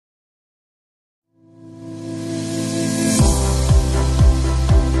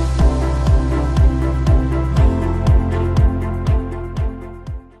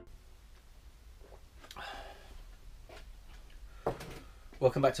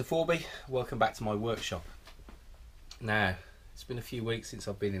Welcome back to Fourby, welcome back to my workshop. Now, it's been a few weeks since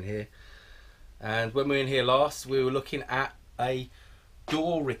I've been in here, and when we were in here last we were looking at a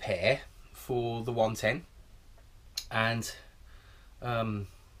door repair for the 110, and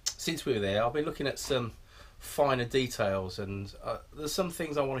since we were there I've been looking at some finer details, and there's some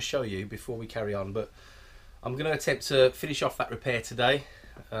things I want to show you before we carry on, but I'm going to attempt to finish off that repair today,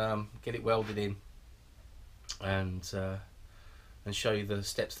 get it welded in, and show you the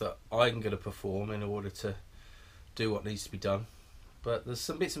steps that I'm going to perform in order to do what needs to be done. But there's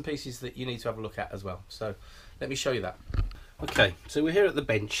some bits and pieces that you need to have a look at as well, so let me show you that. Okay, so we're here at the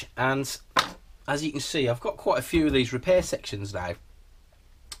bench, and as you can see I've got quite a few of these repair sections now,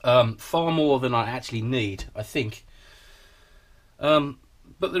 far more than I actually need, I think, but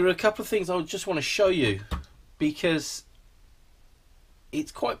there are a couple of things I just want to show you, because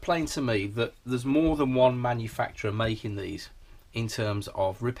it's quite plain to me that there's more than one manufacturer making these in terms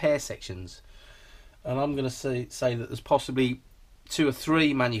of repair sections, and I'm going to say that there's possibly 2 or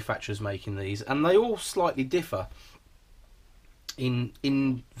 3 manufacturers making these, and they all slightly differ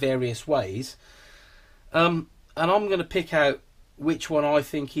in various ways, and I'm going to pick out which one I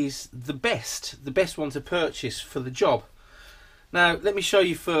think is the best one to purchase for the job. Now let me show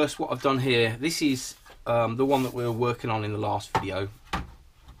you first what I've done here. This is the one that we were working on in the last video.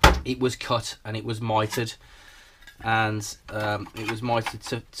 It was cut and it was mitered, and it was mitered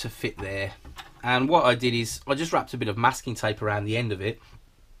to fit there, and what I did is I just wrapped a bit of masking tape around the end of it,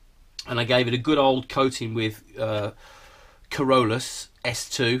 and I gave it a good old coating with Corollas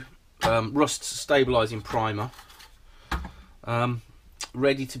S2 rust stabilizing primer,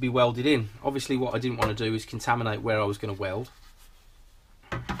 ready to be welded in. Obviously what I didn't want to do is contaminate where I was going to weld.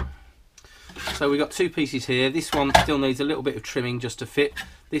 So we got 2 pieces here. This one still needs a little bit of trimming just to fit.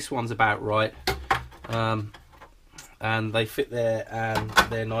 This one's about right, and they fit there and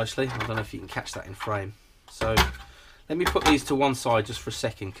there nicely. I don't know if you can catch that in frame. So let me put these to one side just for a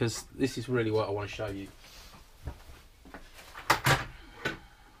second, because this is really what I want to show you.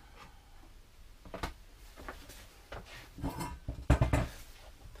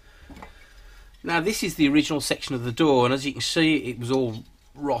 Now this is the original section of the door, and as you can see it was all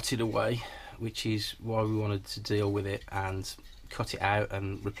rotted away, which is why we wanted to deal with it and cut it out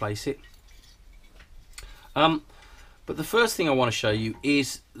and replace it. But the first thing I want to show you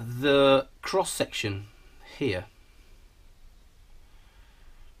is the cross section here.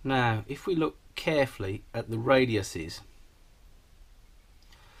 Now if we look carefully at the radiuses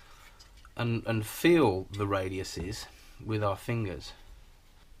and feel the radiuses with our fingers,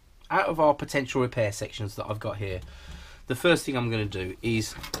 out of our potential repair sections that I've got here, the first thing I'm going to do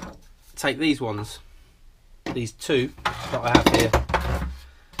is take these ones, these 2 that I have here,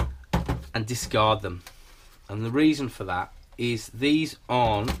 and discard them. And the reason for that is these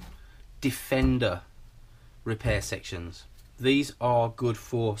aren't Defender repair sections. These are good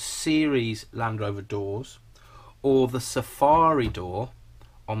for series Land Rover doors or the Safari door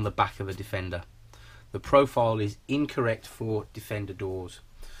on the back of a Defender. The profile is incorrect for Defender doors.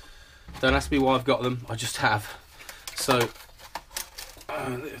 Don't ask me why I've got them, I just have. So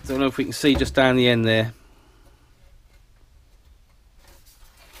I don't know if we can see just down the end there.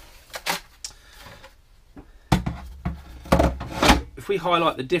 If we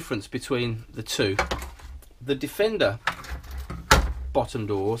highlight the difference between the 2, the Defender bottom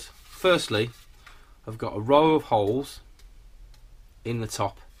doors, firstly, have got a row of holes in the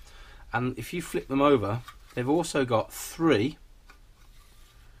top, and if you flip them over, they've also got 3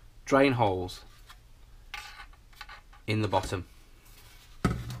 drain holes in the bottom.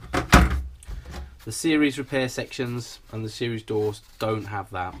 The series repair sections and the series doors don't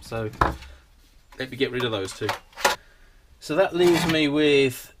have that, so let me get rid of those 2. So that leaves me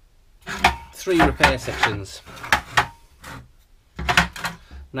with 3 repair sections.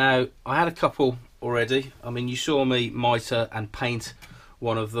 Now I had a couple already. I mean, you saw me miter and paint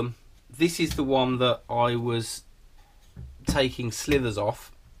one of them. This is the one that I was taking slithers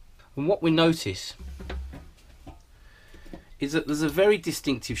off, and what we notice is that there's a very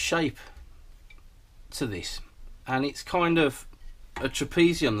distinctive shape to this, and it's kind of a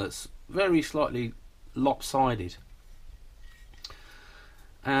trapezium that's very slightly lopsided,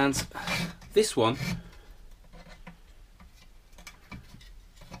 and this one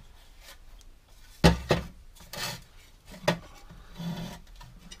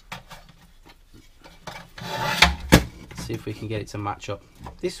see if we can get it to match up.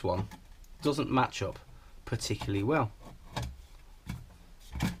 This one doesn't match up particularly well.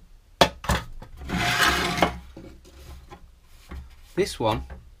 This one,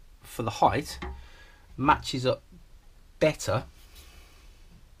 for the height, matches up better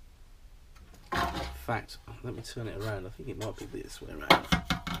fact, let me turn it around. I think it might be this way around.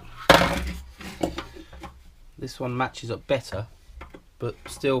 This one matches up better, but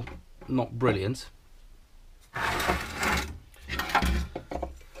still not brilliant.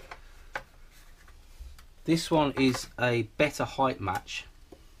 This one is a better height match,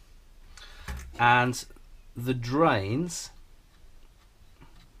 and the drains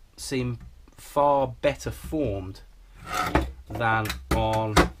seem far better formed than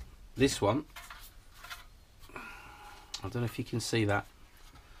on this one. I don't know if you can see that.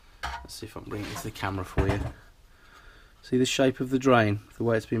 Let's see if I can bring it into the camera for you. See the shape of the drain, the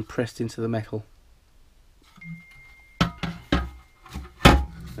way it's been pressed into the metal.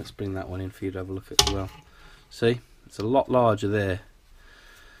 Let's bring that one in for you to have a look at as well. See, it's a lot larger there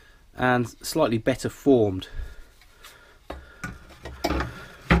and slightly better formed.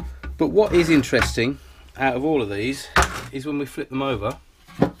 But what is interesting out of all of these is when we flip them over,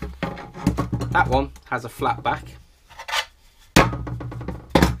 that one has a flat back,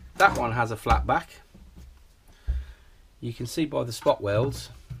 that one has a flat back. You can see by the spot welds,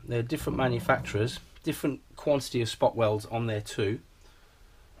 they're different manufacturers, different quantity of spot welds on there too.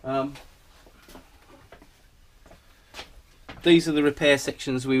 These are the repair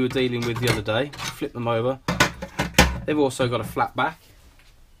sections we were dealing with the other day. Flip them over. They've also got a flat back.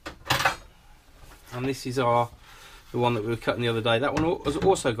 And this is the one that we were cutting the other day. That one has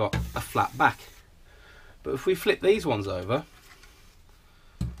also got a flat back. But if we flip these ones over,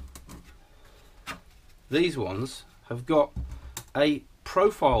 these ones have got a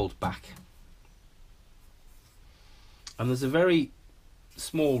profiled back. And there's a very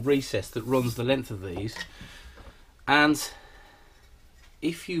small recess that runs the length of these. And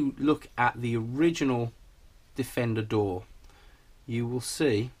if you look at the original Defender door, you will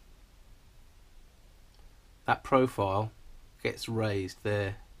see that profile gets raised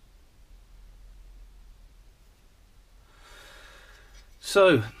there.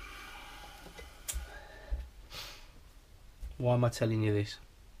 So, why am I telling you this?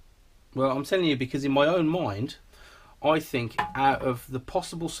 Well, I'm telling you because in my own mind, I think out of the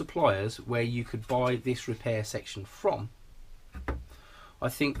possible suppliers where you could buy this repair section from, I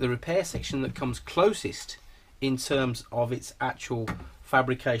think the repair section that comes closest in terms of its actual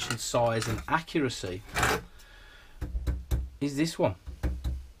fabrication size and accuracy is this one.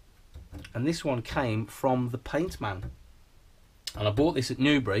 And this one came from the Paint Man. And I bought this at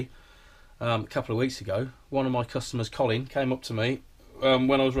Newbury a couple of weeks ago. One of my customers, Colin, came up to me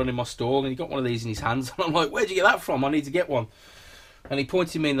when I was running my stall, and he got one of these in his hands. And I'm like, where'd you get that from? I need to get one. And he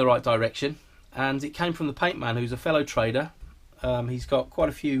pointed me in the right direction. And it came from the Paint Man, who's a fellow trader. He's got quite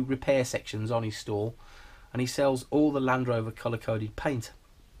a few repair sections on his stall, and he sells all the Land Rover colour-coded paint.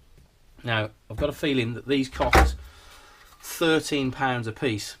 Now, I've got a feeling that these cost £13 a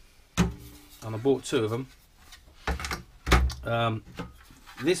piece, and I bought two of them.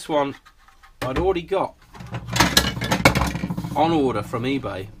 This one I'd already got on order from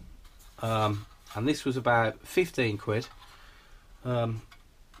eBay, and this was about 15 quid.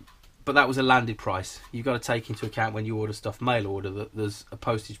 But that was a landed price. You've got to take into account when you order stuff mail order that there's a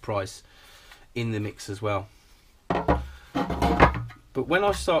postage price in the mix as well. But when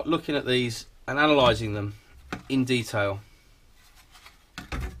I start looking at these and analysing them in detail,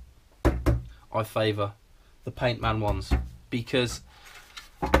 I favour the Paint Man ones because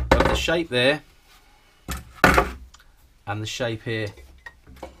of the shape there and the shape here.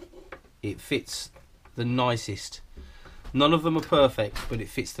 It fits the nicest. None of them are perfect, but it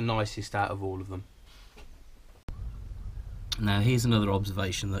fits the nicest out of all of them. Now here's another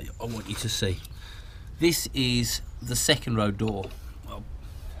observation that I want you to see. This is the second row door. Well,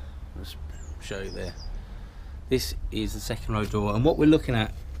 let's show you there. This is the second row door, and what we're looking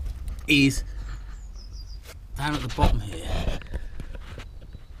at is down at the bottom here,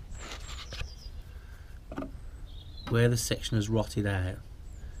 where the section has rotted out.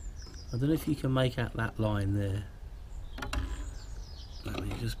 I don't know if you can make out that line there. Let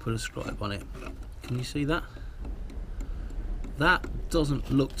me just put a scribe on it. Can you see that? That doesn't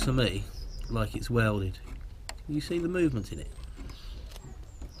look to me like it's welded. Can you see the movement in it?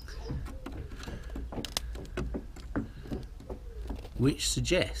 Which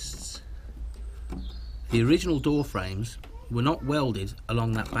suggests the original door frames were not welded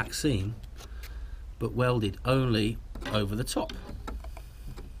along that back seam, but welded only over the top.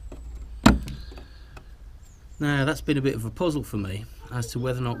 Now that's been a bit of a puzzle for me as to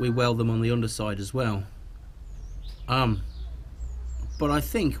whether or not we weld them on the underside as well. But I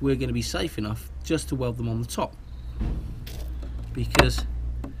think we're going to be safe enough just to weld them on the top, because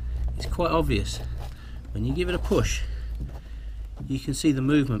it's quite obvious when you give it a push, you can see the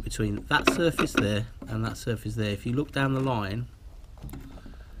movement between that surface there and that surface there. If you look down the line,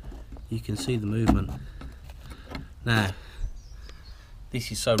 you can see the movement. Now,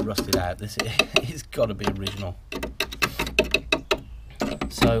 this is so rusted out, it's got to be original.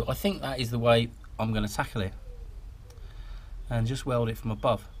 So I think that is the way I'm going to tackle it, and just weld it from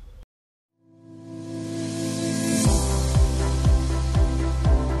above.